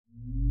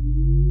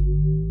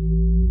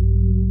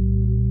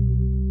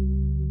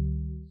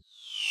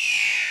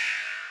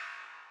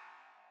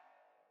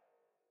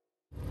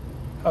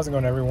How's it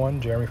going,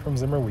 everyone? Jeremy from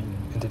Zimmer Wheaton,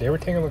 and today we're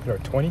taking a look at our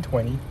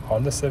 2020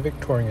 Honda Civic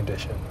Touring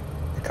Edition.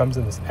 It comes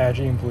in this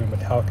aging blue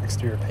metallic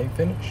exterior paint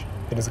finish.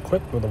 It is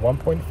equipped with a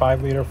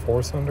 1.5-liter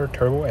 4-cylinder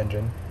turbo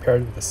engine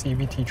paired with a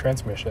CVT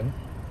transmission.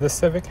 This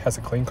Civic has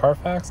a clean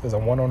Carfax, is a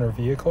one-owner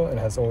vehicle, and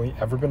has only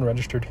ever been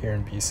registered here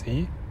in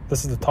BC.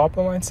 This is the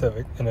top-of-the-line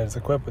Civic, and it is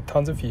equipped with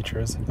tons of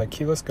features like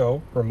keyless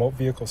go, remote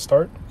vehicle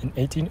start, and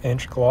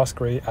 18-inch gloss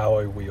gray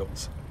alloy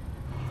wheels.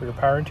 For your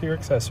power interior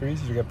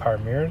accessories, you get power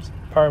mirrors,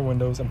 power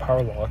windows, and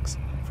power locks.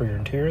 For your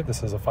interior,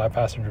 this is a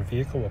 5-passenger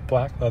vehicle with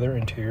black leather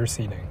interior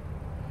seating.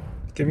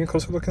 Giving a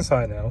closer look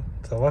inside now,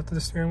 to the left of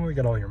the steering wheel, you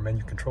get all your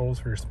menu controls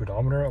for your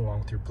speedometer,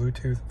 along with your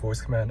Bluetooth, voice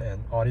command,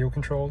 and audio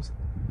controls.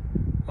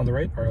 On the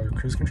right are all your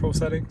cruise control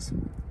settings.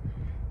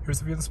 Here's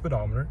the view of the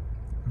speedometer,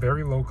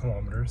 very low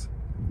kilometers.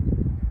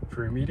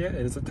 For your media,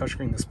 it is a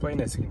touchscreen display, and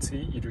as you can see,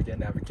 you do get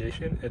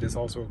navigation. It is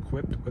also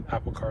equipped with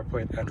Apple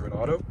CarPlay and Android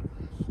Auto.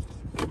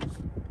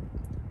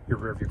 Your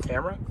rear view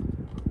camera.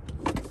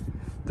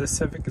 This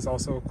Civic is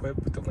also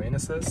equipped with the lane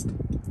assist.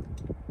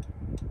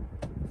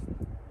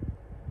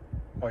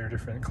 All your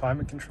different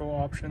climate control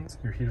options,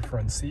 your heated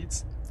front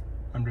seats.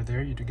 Under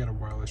there you do get a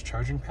wireless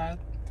charging pad,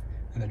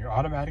 and then your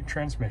automatic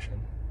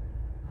transmission.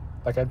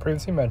 Like I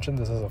previously mentioned,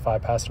 this is a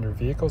 5-passenger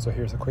vehicle, so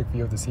here's a quick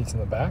view of the seats in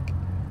the back.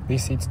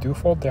 These seats do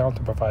fold down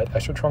to provide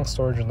extra trunk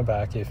storage in the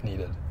back if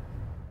needed.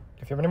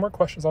 If you have any more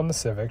questions on the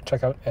Civic,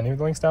 check out any of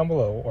the links down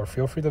below, or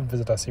feel free to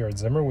visit us here at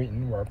Zimmer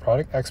Wheaton, where our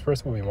product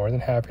experts will be more than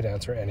happy to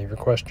answer any of your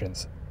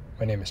questions.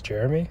 My name is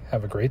Jeremy.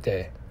 Have a great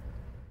day.